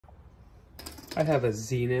I have a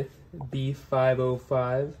Zenith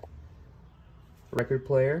B505 record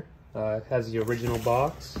player. It has the original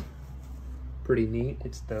box. Pretty neat.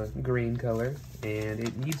 It's the green color, and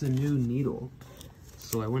it needs a new needle.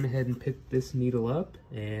 So I went ahead and picked this needle up,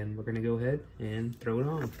 and we're gonna go ahead and throw it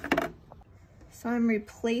on. So I'm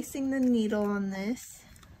replacing the needle on this.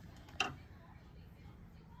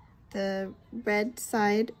 The red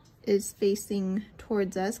side is facing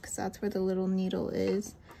towards us because that's where the little needle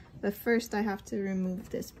is. But first I have to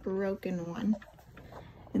remove this broken one.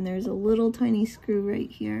 And there's a little tiny screw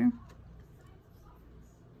right here.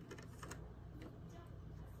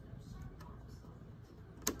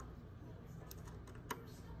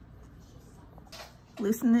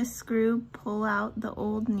 Loosen this screw, pull out the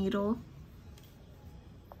old needle.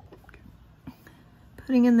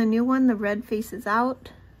 Putting in the new one, the red faces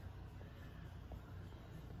out.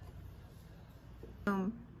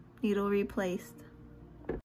 Needle replaced.